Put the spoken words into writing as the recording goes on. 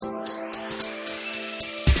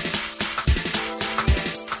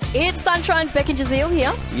It's Sunshine's Becky Jazeel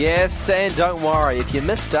here. Yes, and don't worry, if you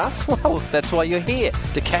missed us, well, that's why you're here,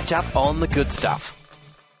 to catch up on the good stuff.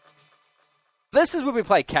 This is where we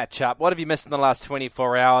play catch up. What have you missed in the last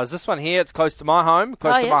 24 hours? This one here, it's close to my home,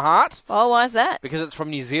 close to my heart. Oh, why is that? Because it's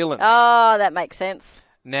from New Zealand. Oh, that makes sense.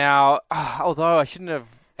 Now, although I shouldn't have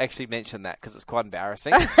actually mentioned that because it's quite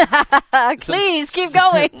embarrassing. Please, keep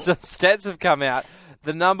going. Some stats have come out.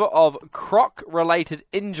 The number of croc-related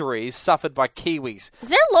injuries suffered by Kiwis. Is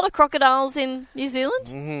there a lot of crocodiles in New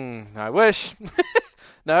Zealand? I wish.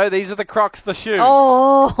 No, these are the Crocs, the shoes.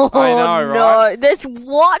 Oh, I know, right? No. There's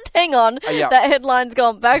what? Hang on. Yeah. That headline's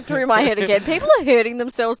gone back through my head again. People are hurting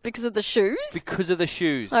themselves because of the shoes? Because of the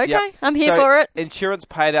shoes. Okay, yep. I'm here for it. Insurance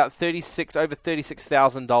paid out over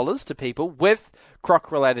 $36,000 to people with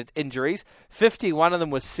croc-related injuries. 51 of them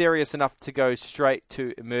were serious enough to go straight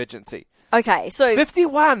to emergency. Okay, so...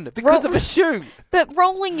 51 because of a shoe. But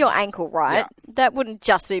rolling your ankle, right? Yeah. That wouldn't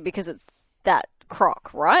just be because it's that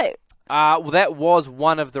croc, right? Well, that was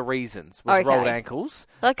one of the reasons, was rolled ankles.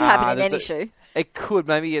 That could happen in any shoe. It could.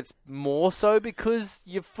 Maybe it's more so because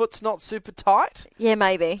your foot's not super tight. Yeah,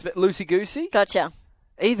 maybe. It's a bit loosey-goosey. Gotcha.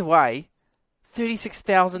 Either way,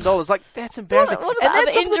 $36,000. Like, that's embarrassing. What are the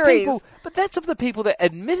other injuries? But that's of the people that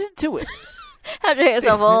admitted to it. How'd you hurt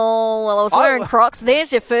yourself? Oh, well, I was wearing Crocs.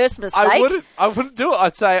 There's your first mistake. I wouldn't do it.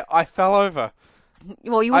 I'd say I fell over.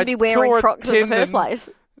 Well, you wouldn't be wearing Crocs in the first place.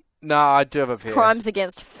 No, I do have a pair. Crimes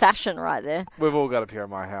against fashion right there. We've all got a pair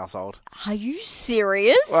in my household. Are you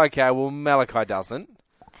serious? Okay, well, Malachi doesn't.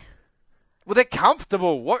 Well, they're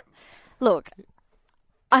comfortable. What? Look,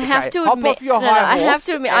 I have to hop admit... off your high horse. I have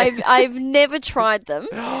to admit, I've never tried them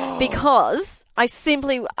because I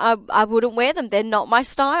simply... I wouldn't wear them. They're not my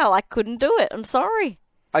style. I couldn't do it. I'm sorry.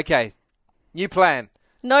 Okay, new plan.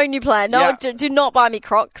 No new plan. No, do not buy me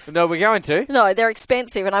Crocs. No, we're going to. No, they're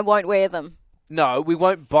expensive and I won't wear them. No, we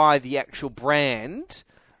won't buy the actual brand,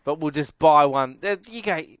 but we'll just buy one. There's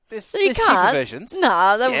cheaper versions.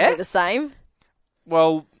 No, they won't be the same.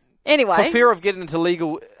 Well, anyway, for fear of getting into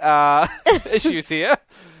legal issues here,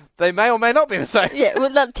 they may or may not be the same. Yeah,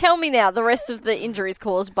 well, tell me now the rest of the injuries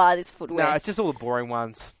caused by this footwear. No, it's just all the boring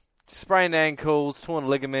ones. Sprained ankles, torn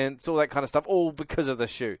ligaments, all that kind of stuff, all because of the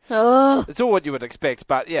shoe. Ugh. It's all what you would expect,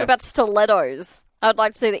 but yeah. What about stilettos? I'd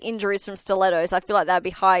like to see the injuries from stilettos. I feel like that would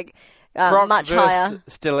be high... much higher.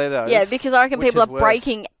 Stilettos. Yeah, because I reckon people are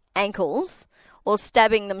breaking worse. Ankles or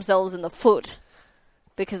stabbing themselves in the foot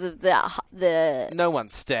because of the... No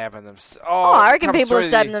one's stabbing them. Oh, I reckon people are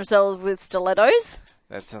stabbing themselves with stilettos.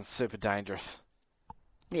 That sounds super dangerous.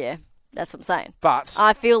 Yeah, that's what I'm saying. But...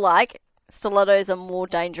 I feel like stilettos are more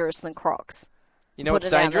dangerous than Crocs. You know what's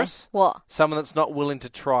dangerous? What? Someone that's not willing to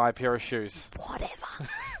try a pair of shoes. Whatever.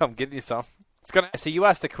 I'm getting you some. So you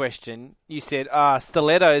asked the question. You said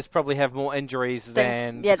stilettos probably have more injuries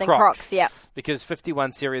than Crocs. Than Crocs, yeah. Because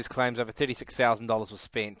 51 serious claims, over $36,000 was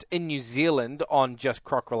spent in New Zealand on just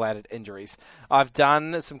croc-related injuries. I've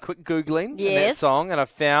done some quick Googling in that song, and I've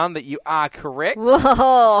found that you are correct.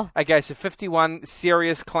 Whoa. Okay, so 51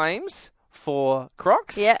 serious claims for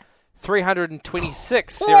Crocs. Yeah.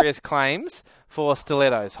 326 serious claims for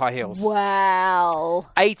stilettos, high heels. Wow.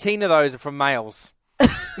 18 of those are from males.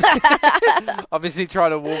 Obviously trying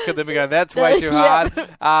to walk at them and go, that's way too hard.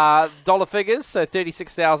 Dollar figures, so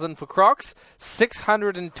 $36,000 for Crocs,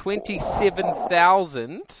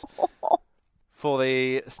 $627,000 for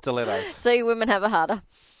the stilettos. See, women have it harder.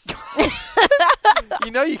 You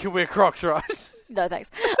know you can wear Crocs, right? No, thanks.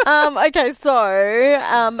 Okay,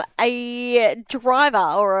 so a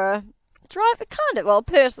driver or a...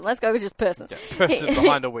 person. Let's go with just person. Yeah, person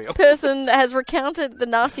behind a wheel. Person has recounted the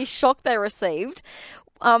nasty shock they received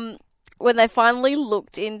when they finally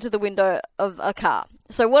looked into the window of a car.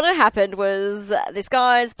 So what had happened was this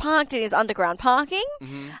guy's parked in his underground parking,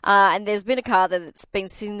 and there's been a car that's been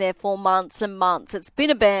sitting there for months and months. It's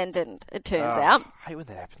been abandoned, it turns out. I hate when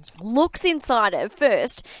that happens. Looks inside it. At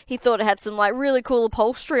first, he thought it had some really cool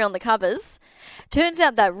upholstery on the covers. Turns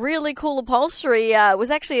out that really cool upholstery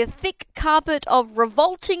was actually a thick carpet of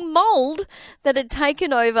revolting mould that had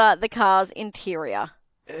taken over the car's interior.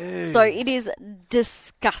 Ew. So it is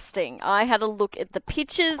disgusting. I had a look at the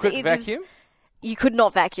pictures. Quick vacuum? You could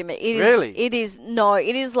not vacuum it. Really? It is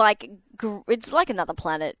like it's like another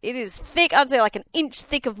planet. It is thick. I'd say like an inch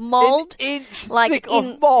thick of mold. An inch thick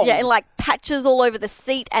of mold. Yeah, in like patches all over the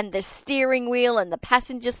seat and the steering wheel and the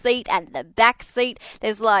passenger seat and the back seat.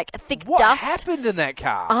 There's like a thick dust. What happened in that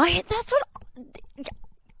car? That's what.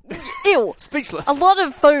 Ew. Speechless. A lot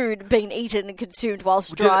of food being eaten and consumed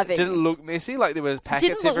whilst driving. Did it look messy? Like there was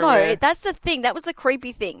packets everywhere? No, that's the thing. That was the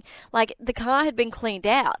creepy thing. Like the car had been cleaned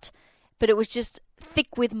out, but it was just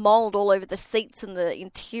thick with mold all over the seats and the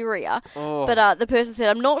interior. Oh. But the person said,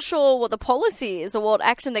 I'm not sure what the policy is or what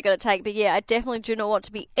action they're going to take, but yeah, I definitely do not want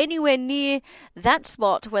to be anywhere near that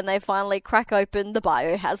spot when they finally crack open the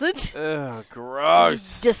biohazard. Ugh, gross.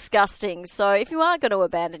 It's disgusting. So if you are going to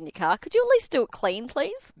abandon your car, could you at least do it clean,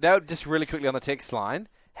 please? Now, just really quickly on the text line,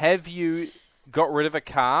 have you got rid of a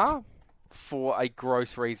car for a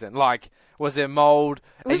gross reason? Like, was there mold?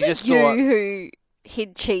 And Was you it just you thought, who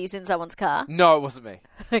hid cheese in someone's car? No, it wasn't me.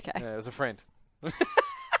 Okay. Yeah, it was a friend.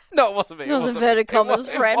 No, it wasn't me. It was inverted commas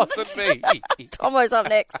friend. It wasn't me. Tomo's up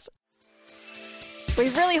next. We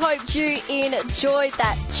really hoped you enjoyed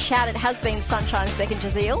that chat. It has been Sunshine with Beck and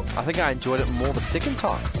Jazeel. I think I enjoyed it more the second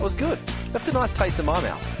time. It was good. Left a nice taste in my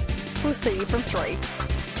mouth. We'll see you from 3.